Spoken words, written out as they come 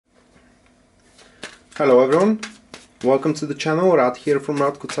Hello everyone, welcome to the channel. Rad here from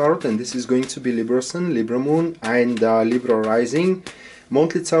Radko Tarot, and this is going to be Libra Sun, Libra Moon and Libra Rising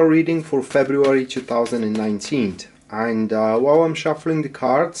monthly tarot reading for February 2019. And while I'm shuffling the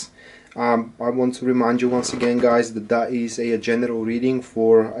cards, I want to remind you once again, guys, that that is a general reading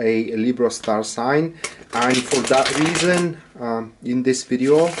for a Libra star sign, and for that reason in this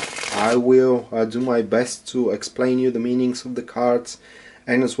video I will do my best to explain you the meanings of the cards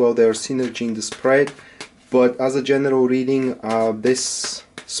and as well their synergy in the spread. But as a general reading, this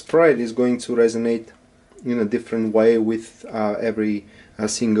spread is going to resonate in a different way with every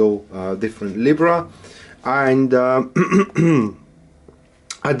single different Libra, and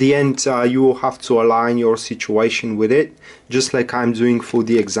at the end you will have to align your situation with it, just like I'm doing for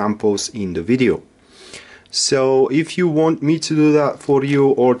the examples in the video. So if you want me to do that for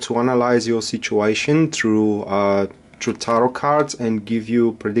you, or to analyze your situation through tarot cards and give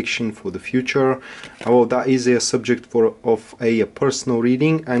you prediction for the future, well, that is a subject of a personal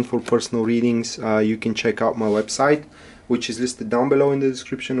reading. And for personal readings you can check out my website, which is listed down below in the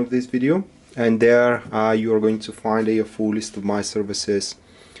description of this video, and there you are going to find a full list of my services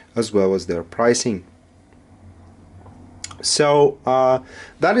as well as their pricing. So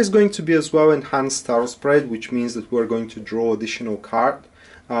that is going to be as well enhanced tarot spread, which means that we're going to draw additional card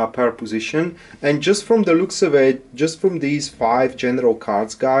per position. And just from the looks of it, just from these 5 general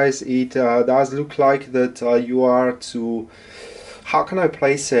cards, guys, it does look like that you are to, how can I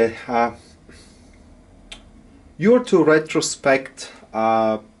place it, you're to retrospect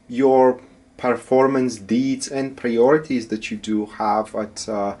your performance, deeds and priorities that you do have at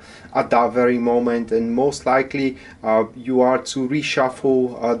that very moment, and most likely you are to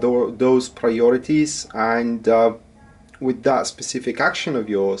reshuffle those priorities, and with that specific action of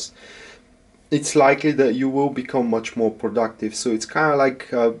yours, it's likely that you will become much more productive. So it's kind of like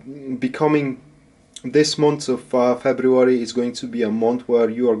becoming, this month of February is going to be a month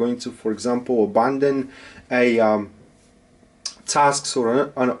where you are going to, for example, abandon a tasks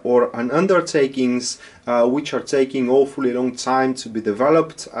or an undertakings which are taking awfully long time to be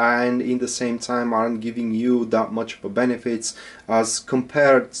developed, and in the same time aren't giving you that much of a benefits as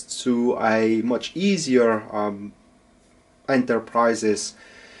compared to a much easier enterprises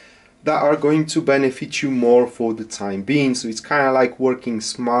that are going to benefit you more for the time being. So it's kind of like working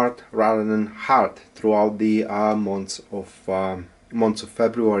smart rather than hard throughout the months of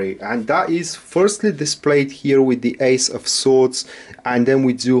February. And that is firstly displayed here with the Ace of Swords, and then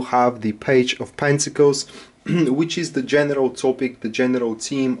we do have the Page of Pentacles, which is the general topic, the general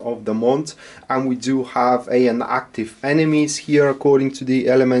theme of the month. And we do have an active enemies here according to the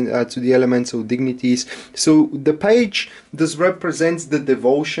elemental dignities. So the page does represents the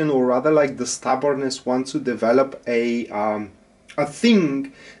devotion, or rather like the stubbornness, want to develop a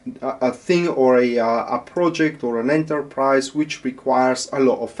thing or a project or an enterprise which requires a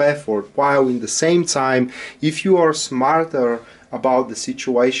lot of effort, while in the same time, if you are smarter about the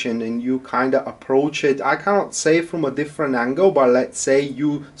situation and you kind of approach it, I cannot say from a different angle, but let's say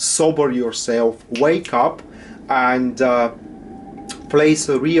you sober yourself, wake up and place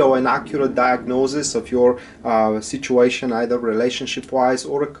a real and accurate diagnosis of your situation, either relationship wise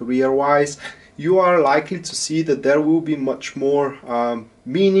or career wise, you are likely to see that there will be much more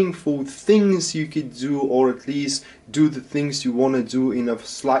meaningful things you could do, or at least do the things you want to do in a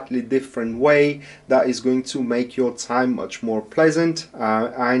slightly different way that is going to make your time much more pleasant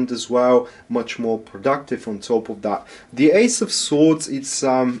and as well much more productive on top of that. The Ace of Swords, it's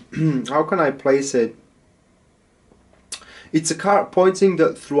how can I place it? It's a card pointing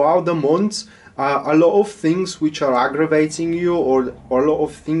that throughout the month a lot of things which are aggravating you, or a lot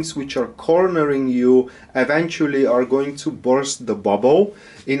of things which are cornering you, eventually are going to burst the bubble,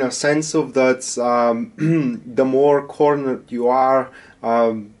 in a sense of that the more cornered you are,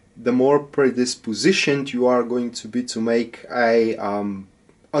 the more predispositioned you are going to be to make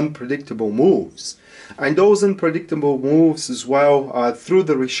unpredictable moves. And those unpredictable moves as well, through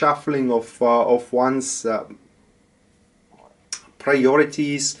the reshuffling of one's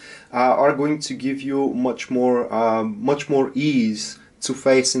priorities, are going to give you much more ease to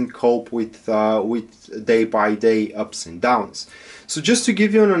face and cope with day by day ups and downs. So just to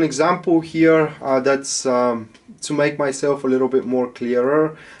give you an example here, that's to make myself a little bit more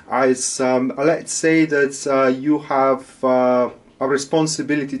clearer, let's say that you have a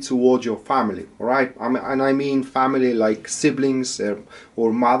responsibility towards your family, all right? And I mean family like siblings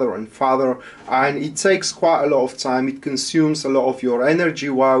or mother and father, and it takes quite a lot of time. It consumes a lot of your energy,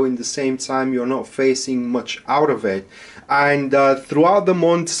 while in the same time you're not facing much out of it. And throughout the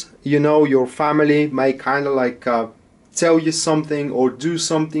months, you know, your family may kind of like tell you something or do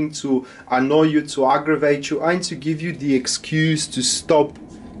something to annoy you, to aggravate you, and to give you the excuse to stop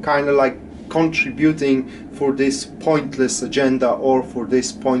kind of like contributing for this pointless agenda or for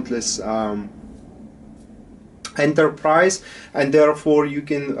this pointless enterprise, and therefore you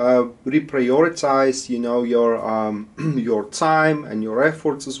can reprioritize, you know, your time and your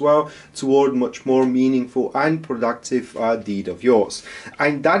efforts as well toward much more meaningful and productive deed of yours.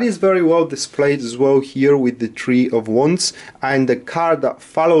 And that is very well displayed as well here with the Three of Wands, and the card that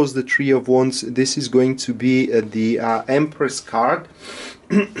follows the Three of Wands, this is going to be the Empress card.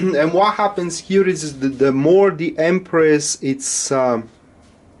 And what happens here is the more the Empress it's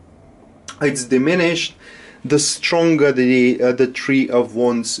diminished, the stronger the Three of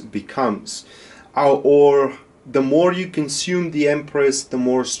Wands becomes, or the more you consume the Empress, the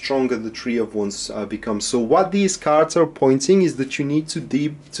more stronger the Three of Wands becomes. So what these cards are pointing is that you need to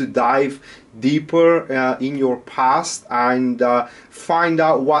dive deeper in your past and find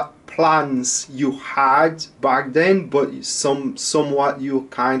out what plans you had back then, but somewhat you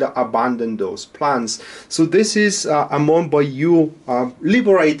kind of abandoned those plans. So this is a month by you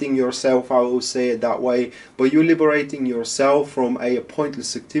liberating yourself, I will say it that way, but you liberating yourself from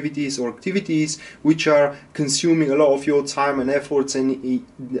pointless activities or activities which are consuming a lot of your time and efforts and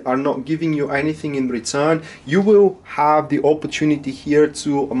are not giving you anything in return. You will have the opportunity here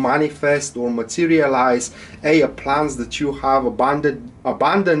to manifest or materialize plans that you have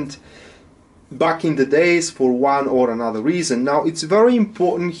abandoned back in the days for one or another reason. Now it's very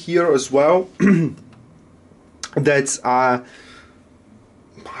important here as well that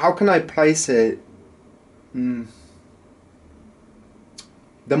how can I place it, the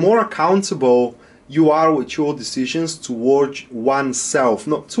more accountable you are with your decisions toward oneself,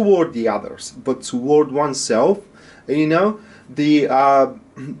 not toward the others, but toward oneself, you know, the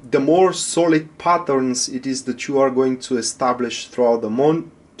more solid patterns it is that you are going to establish throughout the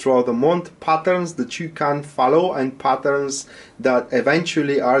month, patterns that you can follow, and patterns that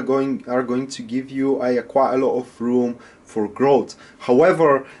eventually are going to give you quite a lot of room for growth.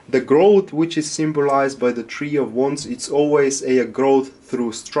 However, the growth which is symbolized by the Three of Wands, it's always a growth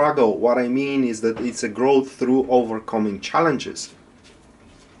through struggle. What I mean is that it's a growth through overcoming challenges.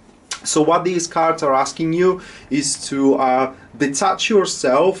 So what these cards are asking you is to detach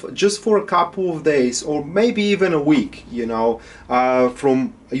yourself just for a couple of days or maybe even a week, you know,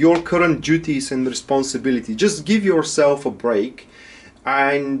 from your current duties and responsibility. Just give yourself a break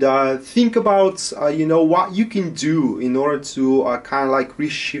and think about, you know, what you can do in order to kind of like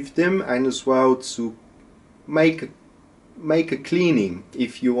reshift them, and as well to make a cleaning,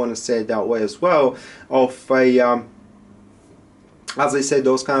 if you want to say it that way as well, of as I said,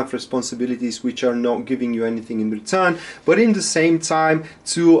 those kind of responsibilities which are not giving you anything in return, but in the same time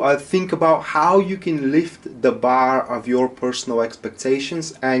to think about how you can lift the bar of your personal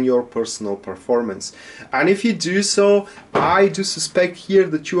expectations and your personal performance. And if you do so, I do suspect here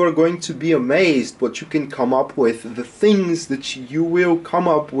that you are going to be amazed what you can come up with, the things that you will come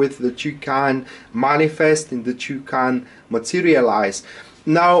up with that you can manifest and that you can materialize.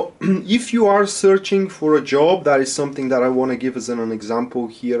 Now, if you are searching for a job, that is something that I want to give as an example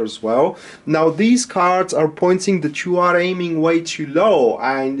here as well. Now, these cards are pointing that you are aiming way too low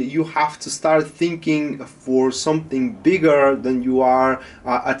and you have to start thinking for something bigger than you are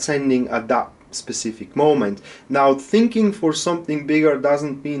attending at that specific moment. Now, thinking for something bigger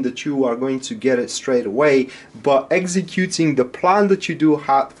doesn't mean that you are going to get it straight away, but executing the plan that you do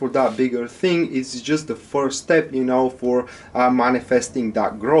have for that bigger thing is just the first step, you know, for manifesting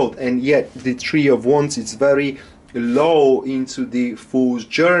that growth. And yet the Three of Wands is very low into the Fool's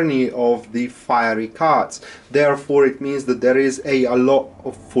journey of the fiery cards. Therefore, it means that there is a lot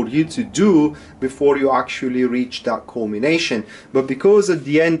for you to do before you actually reach that culmination. But because at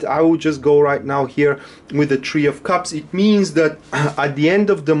the end, I will just go right now here with the Three of Cups, it means that at the end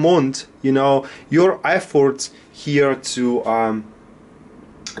of the month, you know, your efforts here to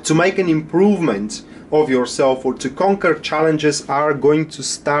make an improvement of yourself or to conquer challenges are going to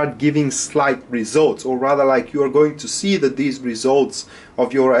start giving slight results, or rather, like, you are going to see that these results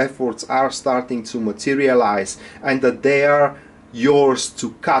of your efforts are starting to materialize and that they are yours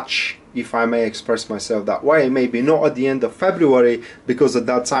to catch, if I may express myself that way. Maybe not at the end of February, because at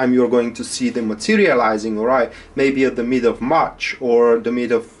that time you're going to see them materializing, all right? Maybe at the mid of March or the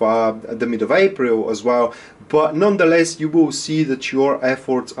mid of April as well. But nonetheless, you will see that your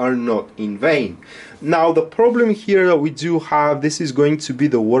efforts are not in vain. Now, the problem here that we do have, this is going to be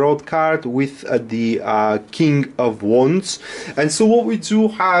the World card with the King of Wands. And so what we do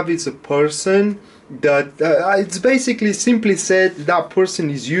have is a person that it's basically simply said that person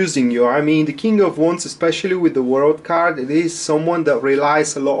is using you. I mean, the King of Wands, especially with the World card, it is someone that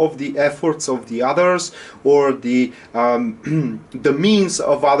relies a lot of the efforts of the others, or the the means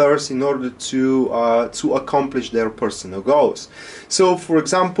of others in order to accomplish their personal goals. So for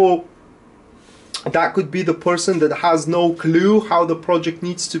example, that could be the person that has no clue how the project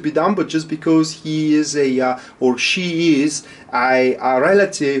needs to be done, but just because he is or she is a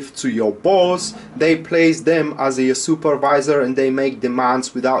relative to your boss, they place them as a supervisor and they make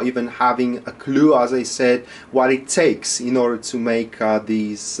demands without even having a clue, as I said, what it takes in order to make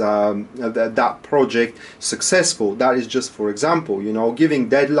that project successful. That is just for example, you know, giving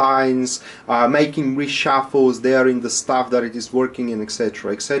deadlines, making reshuffles there in the stuff that it is working in,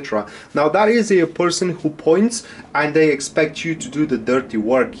 etc., etc. Now that is a person who points and they expect you to do the dirty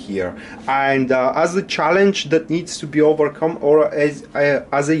work here, and as a challenge that needs to be overcome, or as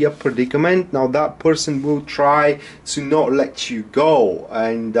a predicament, now that person will try to not let you go.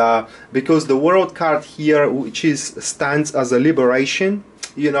 And because the World card here, which stands as a liberation,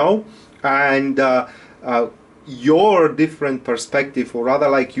 you know, and your different perspective, or rather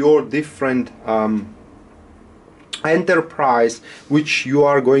like your different enterprise, which you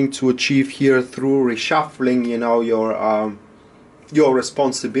are going to achieve here through reshuffling, you know, your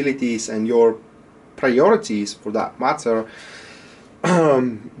responsibilities and your priorities for that matter,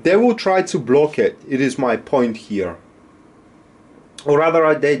 they will try to block it. It is my point here, or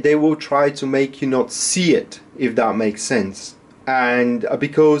rather they will try to make you not see it, if that makes sense. And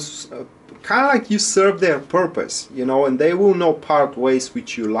because kind of like you serve their purpose, you know, and they will not part ways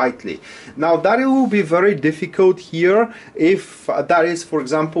with you lightly. Now that it will be very difficult here if that is, for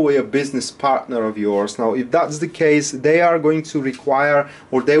example, a business partner of yours. Now if that's the case, they are going to require,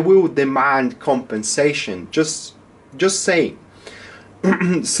 or they will demand compensation, just saying.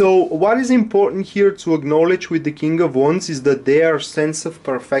 So what is important here to acknowledge with the King of Wands is that their sense of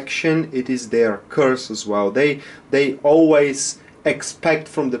perfection, it is their curse as well. They always expect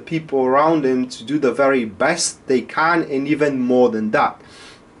from the people around them to do the very best they can, and even more than that.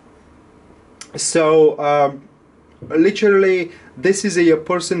 So literally this is a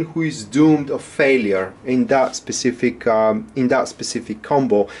person who is doomed of failure in that specific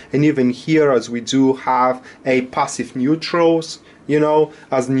combo. And even here, as we do have a passive neutrals, you know,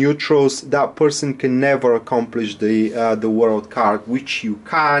 as neutrals, that person can never accomplish the World card, which you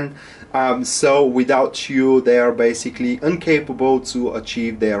can. So without you, they are basically incapable to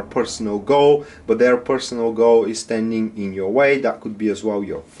achieve their personal goal, but their personal goal is standing in your way. That could be as well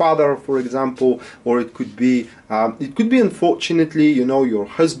your father, for example, or it could be unfortunately, you know, your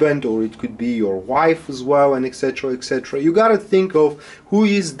husband, or it could be your wife as well, and etc., etc. You gotta think of who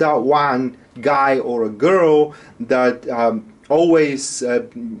is that one guy or a girl that always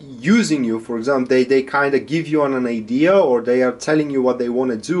using you. For example, they kind of give you an idea, or they are telling you what they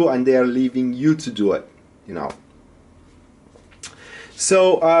want to do, and they are leaving you to do it, you know.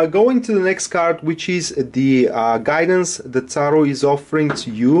 So going to the next card, which is the guidance the Tarot is offering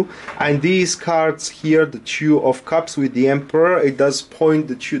to you. And these cards here, the Two of Cups with the Emperor, it does point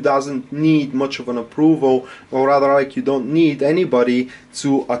that you doesn't need much of an approval, or rather like you don't need anybody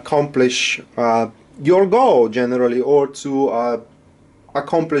to accomplish your goal generally, or to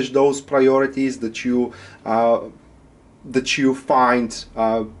accomplish those priorities that you find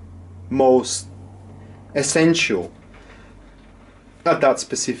most essential at that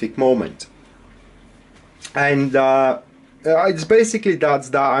specific moment. And it's basically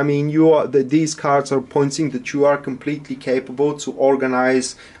that. I mean, these cards are pointing that you are completely capable to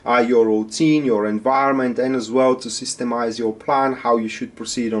organize your routine, your environment, and as well to systemize your plan, how you should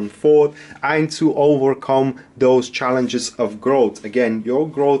proceed on forward, and to overcome those challenges of growth. Again, your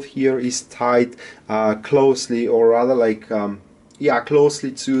growth here is tied closely, or rather like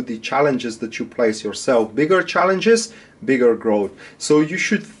closely to the challenges that you place yourself. Bigger challenges, bigger growth. So you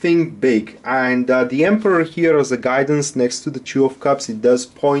should think big. And the Emperor here as a guidance next to the Two of Cups, it does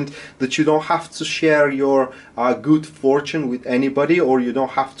point that you don't have to share your good fortune with anybody, or you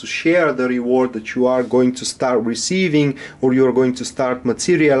don't have to share the reward that you are going to start receiving, or you're going to start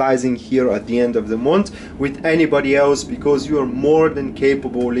materializing here at the end of the month with anybody else, because you are more than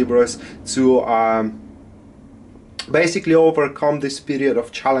capable, Libras, to basically overcome this period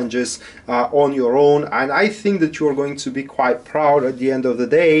of challenges on your own. And I think that you are going to be quite proud at the end of the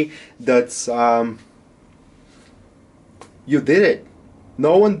day that you did it.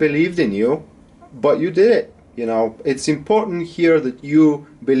 No one believed in you, but you did it. You know, it's important here that you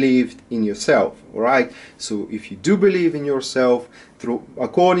believed in yourself, all right? So if you do believe in yourself,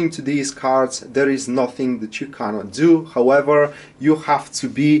 according to these cards, there is nothing that you cannot do. However, you have to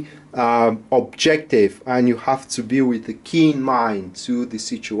be objective, and you have to be with a keen mind to the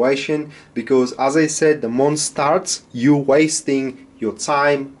situation, because as I said, the month starts, you wasting your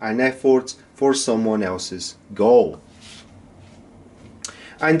time and effort for someone else's goal.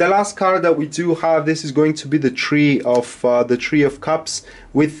 And the last card that we do have, this is going to be the Tree of Cups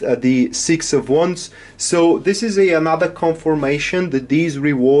with the Six of Wands. So this is another confirmation that these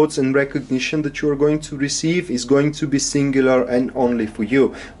rewards and recognition that you are going to receive is going to be singular and only for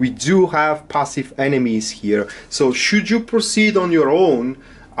you. We do have passive enemies here. So should you proceed on your own,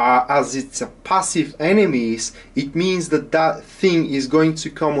 as it's a passive enemies, it means that that thing is going to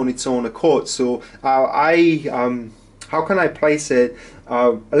come on its own accord. So how can I place it?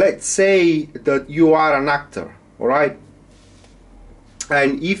 Let's say that you are an actor, all right?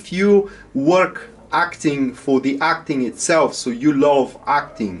 And if you work acting for the acting itself, so you love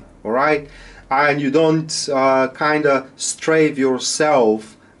acting, all right? And you don't kind of strive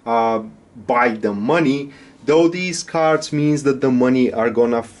yourself by the money, though these cards means that the money are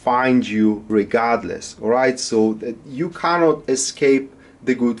gonna find you regardless, all right? So that you cannot escape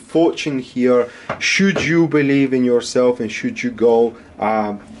the good fortune here, should you believe in yourself and should you go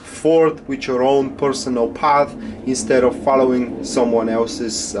forth with your own personal path instead of following someone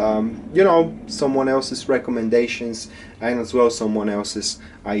else's someone else's recommendations and as well someone else's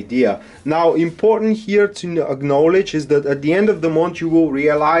idea. Now, important here to acknowledge is that at the end of the month you will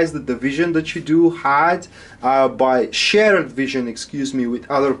realize that the vision that you do had by shared vision, excuse me, with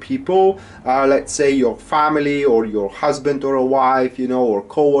other people, let's say your family or your husband or a wife, you know, or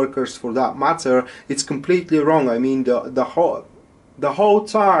co-workers for that matter, it's completely wrong. I mean, the whole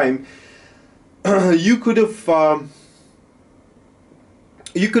time you could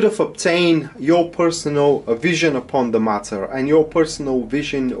have obtained your personal vision upon the matter, and your personal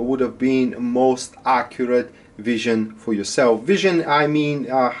vision would have been most accurate vision for yourself. Vision, I mean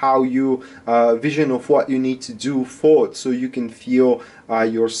how you vision of what you need to do forward, so you can feel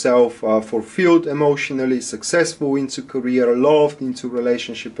yourself fulfilled, emotionally successful, into career, loved, into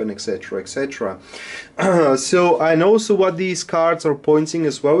relationship, and etc, etc. So, and also what these cards are pointing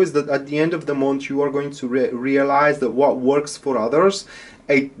as well is that at the end of the month you are going to realize that what works for others,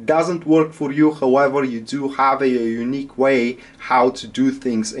 it doesn't work for you. However, you do have a unique way how to do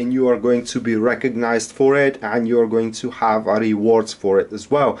things, and you are going to be recognized for it, and you are going to have rewards for it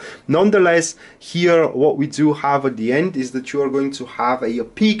as well. Nonetheless, here what we do have at the end is that you are going to have a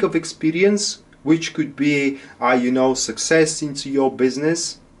peak of experience, which could be you know, success into your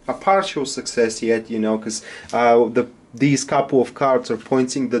business, a partial success yet, you know, because these couple of cards are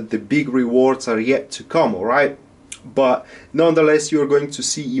pointing that the big rewards are yet to come, all right? But nonetheless, you're going to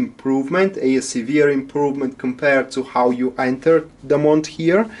see improvement, a severe improvement compared to how you entered the month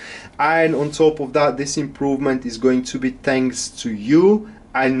here. And on top of that, this improvement is going to be thanks to you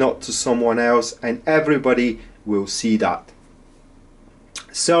and not to someone else, and everybody will see that.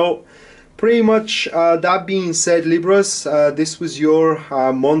 So pretty much that being said, Libras, this was your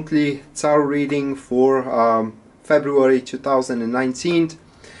monthly tarot reading for February 2019.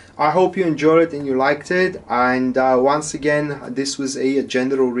 I hope you enjoyed it and you liked it. And once again, this was a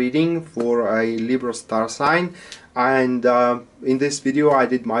general reading for a Libra star sign. And in this video I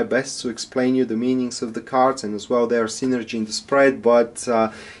did my best to explain you the meanings of the cards and as well their synergy in the spread, but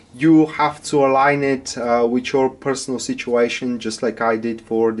you have to align it with your personal situation, just like I did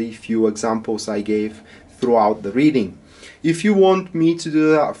for the few examples I gave throughout the reading. If you want me to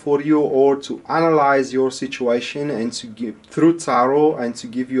do that for you, or to analyze your situation and to give through tarot and to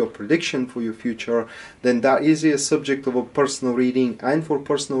give you a prediction for your future, then that is a subject of a personal reading. And for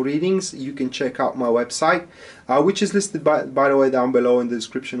personal readings, you can check out my website, which is listed by the way down below in the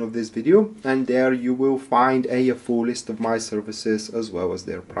description of this video, and there you will find a full list of my services as well as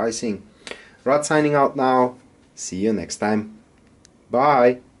their pricing. Rad signing out now. See you next time.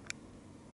 Bye.